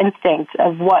purely instinct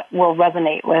of what will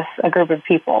resonate with a group of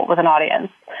people, with an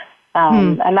audience.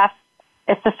 And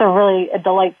it's just a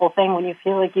delightful thing when you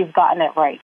feel like you've gotten it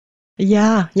right.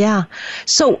 Yeah.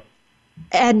 So,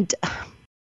 and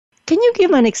can you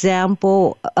give an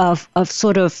example of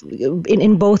sort of,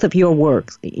 in both of your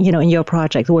work, in your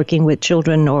project, working with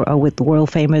children or with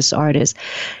world-famous artists,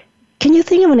 can you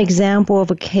think of an example of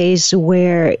a case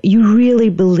where you really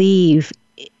believe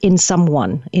in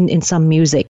someone, in some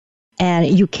music, and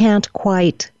you can't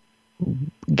quite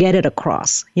get it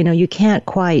across? You can't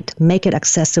quite make it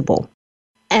accessible.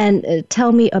 And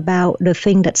tell me about the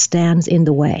thing that stands in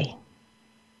the way.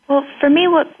 Well, for me,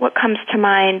 what comes to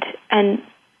mind, and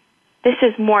this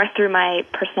is more through my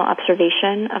personal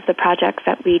observation of the projects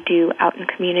that we do out in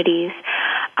communities.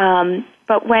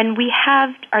 But when we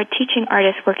have our teaching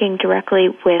artists working directly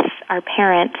with our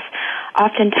parents,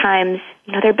 oftentimes,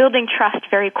 they're building trust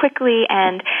very quickly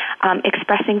and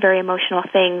expressing very emotional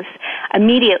things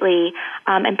immediately,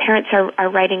 and parents are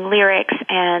writing lyrics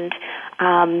and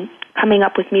coming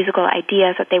up with musical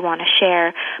ideas that they want to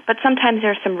share. But sometimes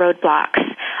there are some roadblocks.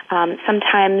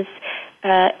 Sometimes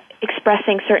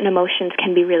expressing certain emotions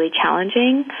can be really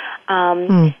challenging.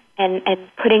 And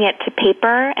putting it to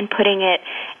paper and putting it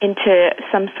into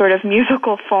some sort of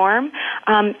musical form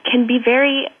can be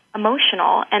very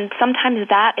emotional, and sometimes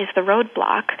that is the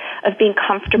roadblock of being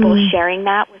comfortable sharing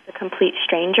that with a complete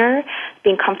stranger,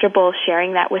 being comfortable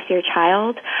sharing that with your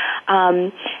child.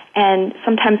 And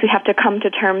sometimes we have to come to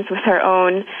terms with our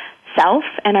own self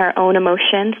and our own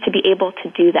emotions to be able to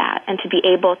do that and to be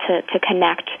able to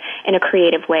connect in a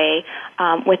creative way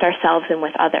with ourselves and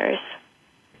with others.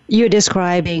 You're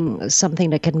describing something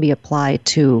that can be applied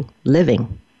to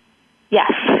living. Yes.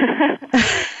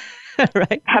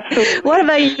 Right. Absolutely. What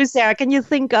about you, Sarah? Can you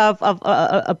think of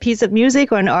a piece of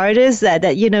music or an artist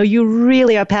that you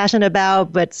really are passionate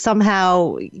about, but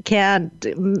somehow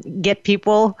can't get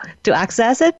people to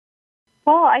access it?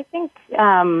 Well, I think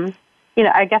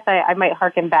I guess I might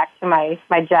harken back to my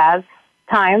jazz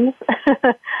times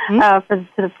for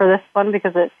this one,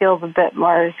 because it feels a bit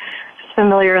more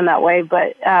familiar in that way.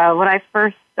 But when I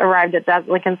first arrived at Jazz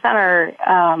Lincoln Center,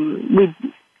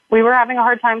 we were having a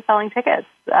hard time selling tickets.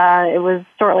 It was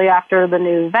shortly after the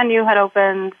new venue had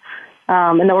opened,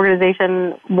 and the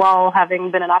organization, while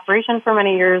having been in operation for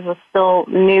many years, was still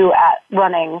new at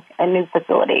running a new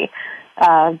facility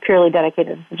purely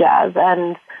dedicated to jazz.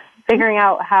 And figuring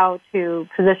out how to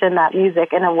position that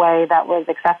music in a way that was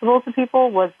accessible to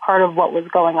people was part of what was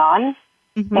going on.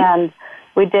 Mm-hmm. And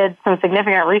we did some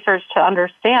significant research to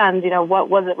understand, what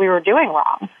was it we were doing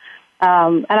wrong.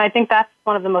 And I think that's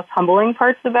one of the most humbling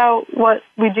parts about what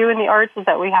we do in the arts, is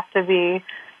that we have to be,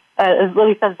 as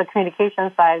Lily says, the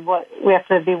communication side, we have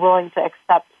to be willing to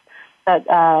accept that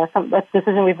that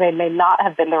decision we've made may not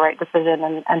have been the right decision,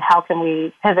 and how can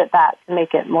we pivot that to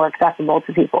make it more accessible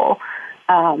to people.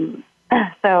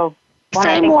 So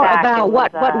say more about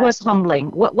what was humbling.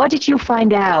 What did you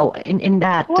find out in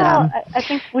that? Well, I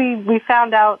think we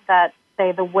found out that,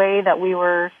 say, the way that we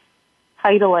were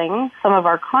titling some of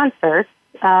our concerts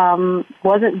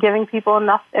wasn't giving people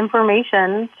enough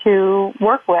information to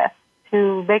work with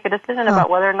to make a decision about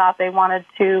whether or not they wanted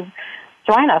to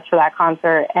join us for that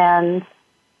concert. And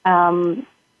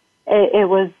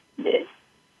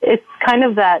it's kind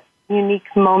of that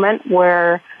unique moment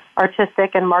where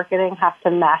artistic and marketing have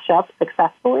to mash up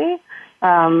successfully.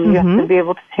 You have to be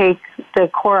able to take the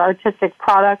core artistic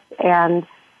product and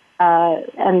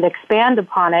expand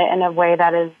upon it in a way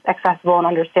that is accessible and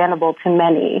understandable to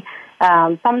many.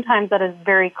 Sometimes that is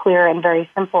very clear and very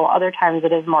simple. Other times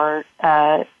it is more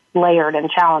layered and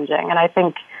challenging. And I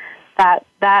think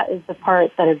that is the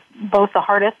part that is both the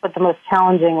hardest but the most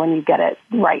challenging when you get it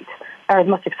right, or the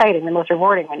most exciting, the most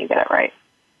rewarding when you get it right.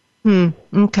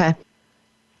 Okay.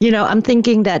 I'm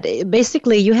thinking that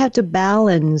basically you have to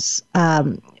balance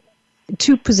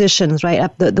two positions,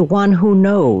 right? The one who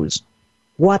knows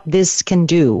what this can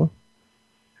do,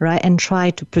 right, and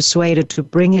try to persuade it, to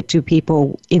bring it to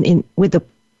people in with the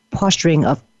posturing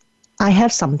of, I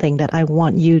have something that I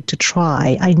want you to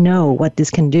try. I know what this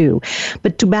can do.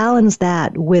 But to balance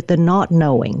that with the not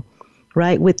knowing,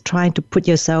 right, with trying to put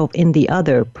yourself in the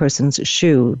other person's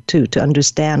shoe to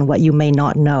understand what you may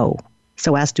not know,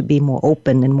 so as to be more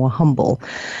open and more humble.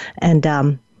 And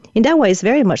in that way, it's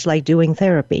very much like doing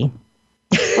therapy.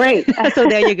 Right. So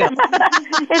there you go.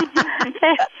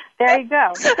 There you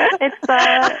go.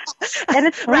 And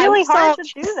it's really hard to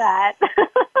do that.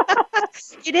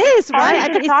 It is, right? I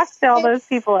can talk to all those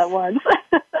people at once.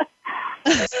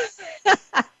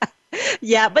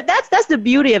 Yeah, but that's the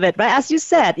beauty of it, right? As you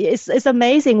said, it's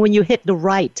amazing when you hit the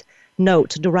right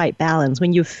note, the right balance,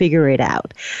 when you figure it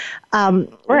out.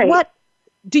 Right. What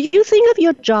do you think of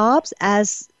your jobs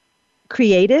as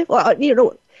creative, or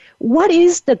what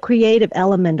is the creative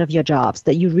element of your jobs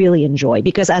that you really enjoy?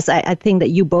 Because as I think that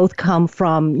you both come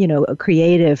from, a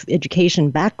creative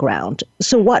education background.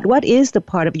 So what is the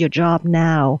part of your job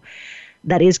now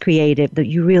that is creative that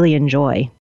you really enjoy?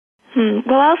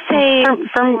 Well, I'll say go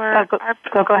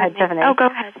ahead, Tiffany. Oh, go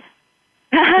ahead.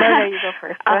 No, you go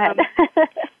first. Go ahead.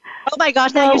 Oh my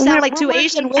gosh, now you sound like two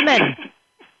Asian women.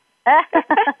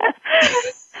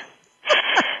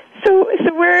 So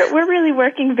we're really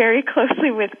working very closely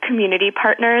with community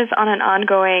partners on an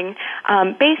ongoing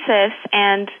basis,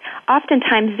 and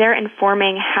oftentimes they're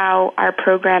informing how our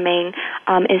programming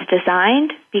is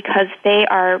designed, because they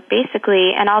are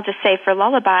basically, and I'll just say for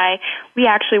Lullaby, we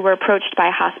actually were approached by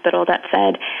a hospital that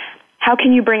said, how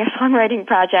can you bring a songwriting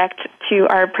project to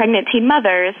our pregnant teen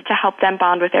mothers to help them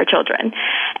bond with their children?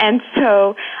 And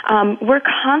so we're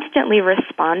constantly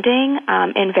responding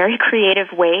in very creative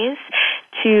ways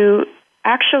to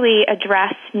actually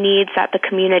address needs that the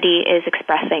community is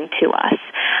expressing to us.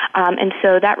 And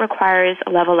so that requires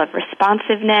a level of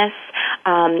responsiveness,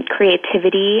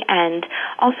 creativity, and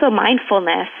also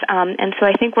mindfulness. And so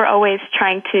I think we're always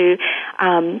trying to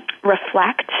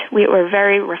reflect. We're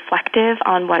very reflective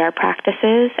on what our practice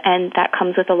is, and that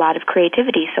comes with a lot of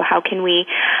creativity. So how can we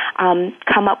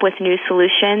come up with new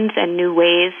solutions and new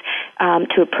ways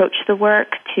to approach the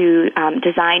work, to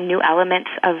design new elements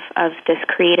of this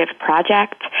creative project,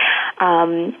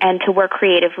 and to work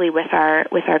creatively with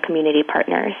our community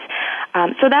partners.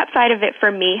 So that side of it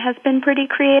for me has been pretty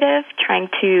creative, trying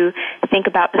to think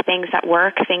about the things that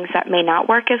work, things that may not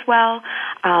work as well,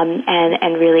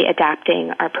 and really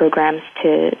adapting our programs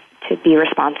to be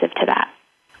responsive to that.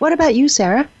 What about you,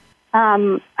 Sarah?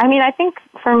 I think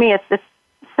for me it's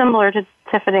similar to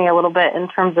Tiffany a little bit in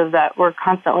terms of that we're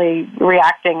constantly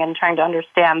reacting and trying to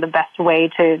understand the best way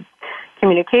to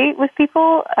communicate with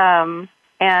people.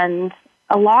 And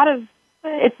a lot of,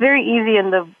 it's very easy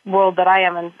in the world that I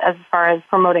am in, as far as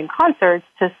promoting concerts,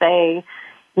 to say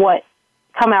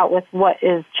come out with what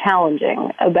is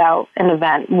challenging about an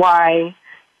event, why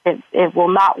it will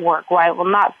not work, why it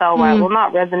will not sell, why it will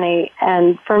not resonate.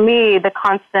 And for me, the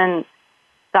constant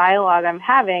dialogue I'm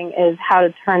having is how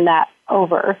to turn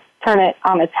it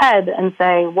on its head and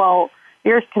say, well,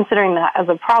 you're considering that as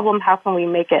a problem. How can we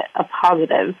make it a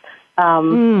positive?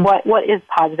 What is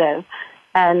positive?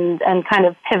 And kind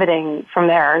of pivoting from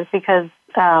there, because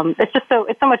it's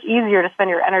so much easier to spend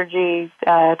your energy,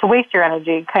 to waste your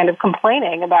energy kind of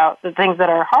complaining about the things that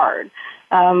are hard.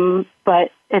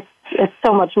 But it's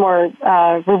so much more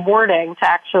rewarding to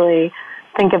actually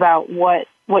think about what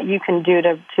you can do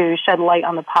to shed light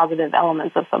on the positive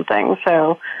elements of something.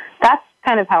 So that's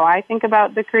kind of how I think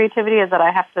about the creativity, is that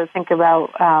I have to think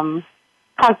about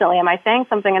constantly, am I saying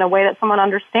something in a way that someone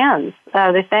understands?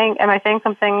 Am I saying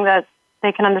something that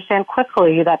they can understand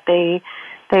quickly, that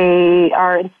they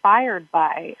are inspired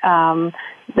by,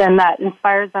 then that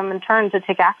inspires them in turn to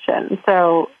take action.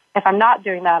 So if I'm not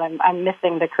doing that, I'm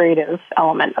missing the creative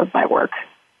element of my work.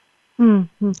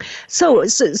 Mm-hmm. So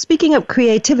speaking of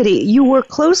creativity, you work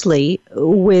closely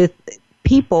with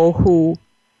people who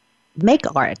make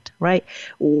art, right?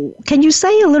 Can you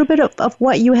say a little bit of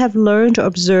what you have learned or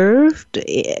observed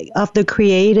of the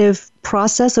creative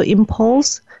process or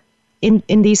impulse in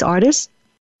these artists?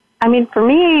 For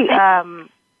me,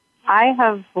 I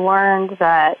have learned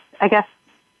that, I guess,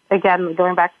 again,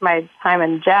 going back to my time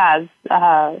in jazz,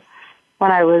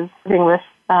 when I was working with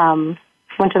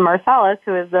Wynton Marsalis,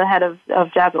 who is the head of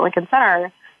jazz at Lincoln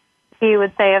Center, he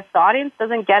would say, if the audience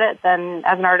doesn't get it, then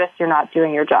as an artist, you're not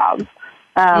doing your job.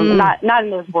 Not in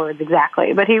those words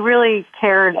exactly, but he really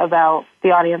cared about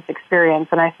the audience experience,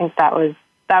 and I think that was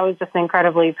just an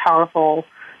incredibly powerful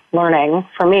learning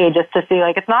for me, just to see,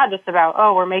 it's not just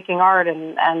about, we're making art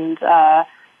and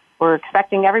we're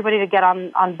expecting everybody to get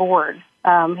on board.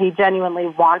 He genuinely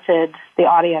wanted the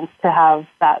audience to have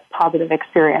that positive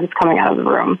experience coming out of the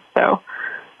room. So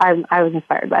I was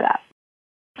inspired by that.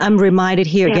 I'm reminded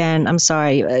here again, I'm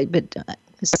sorry, but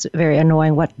it's very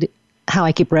annoying how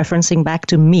I keep referencing back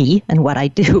to me and what I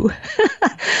do.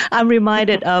 I'm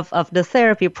reminded of the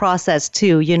therapy process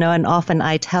too, and often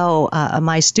I tell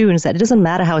my students that it doesn't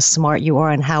matter how smart you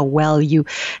are and how well you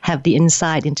have the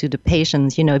insight into the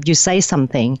patient. If you say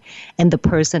something and the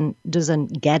person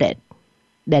doesn't get it,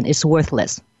 then it's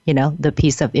worthless, the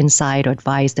piece of insight or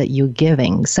advice that you're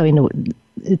giving. So,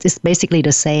 it's basically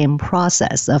the same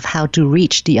process of how to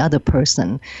reach the other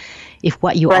person. If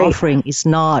what you're offering is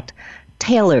not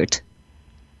tailored,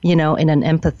 in an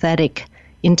empathetic,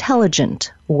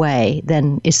 intelligent way,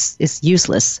 then it's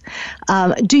useless.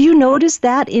 Do you notice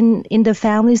that in the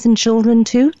families and children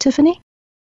too, Tiffany?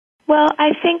 Well,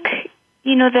 I think,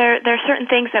 there are certain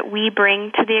things that we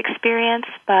bring to the experience,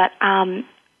 but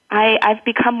I've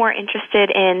become more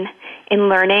interested in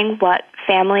learning what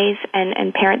families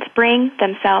and parents bring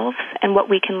themselves and what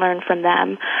we can learn from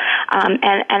them.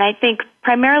 And I think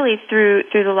primarily through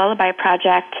the Lullaby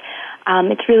Project,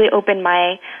 it's really opened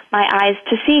my eyes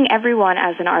to seeing everyone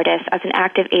as an artist, as an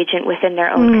active agent within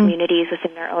their own communities,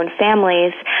 within their own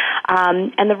families,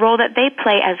 and the role that they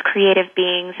play as creative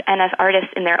beings and as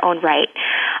artists in their own right.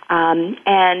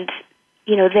 And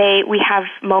we have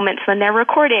moments when they're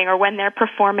recording or when they're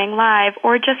performing live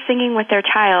or just singing with their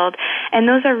child, and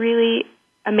those are really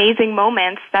amazing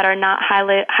moments that are not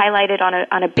highlighted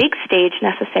on a big stage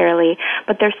necessarily,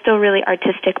 but they're still really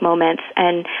artistic moments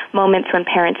and moments when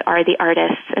parents are the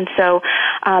artists. And so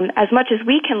as much as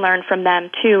we can learn from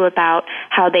them, too, about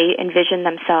how they envision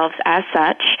themselves as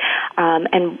such,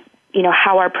 and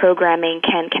how our programming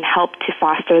can help to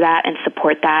foster that and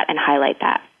support that and highlight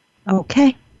that.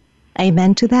 Okay.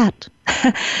 Amen to that.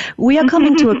 We are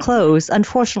coming to a close,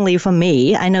 unfortunately for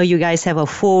me. I know you guys have a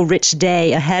full, rich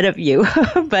day ahead of you,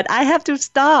 but I have to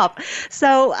stop.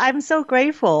 So I'm so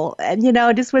grateful. And,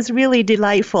 this was really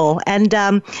delightful. And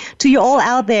to you all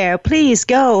out there, please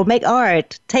go make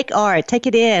art, take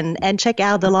it in, and check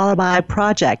out the Lullaby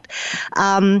Project.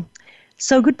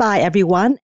 So goodbye,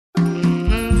 everyone.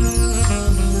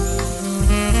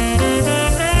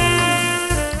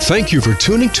 Thank you for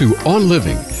tuning to On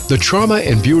Living, the Trauma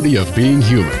and Beauty of Being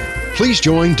Human. Please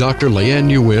join Dr. Leanne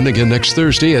Nguyen again next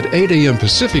Thursday at 8 a.m.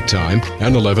 Pacific Time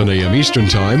and 11 a.m. Eastern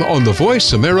Time on the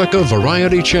Voice America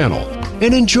Variety Channel.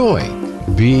 And enjoy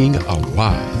being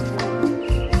alive.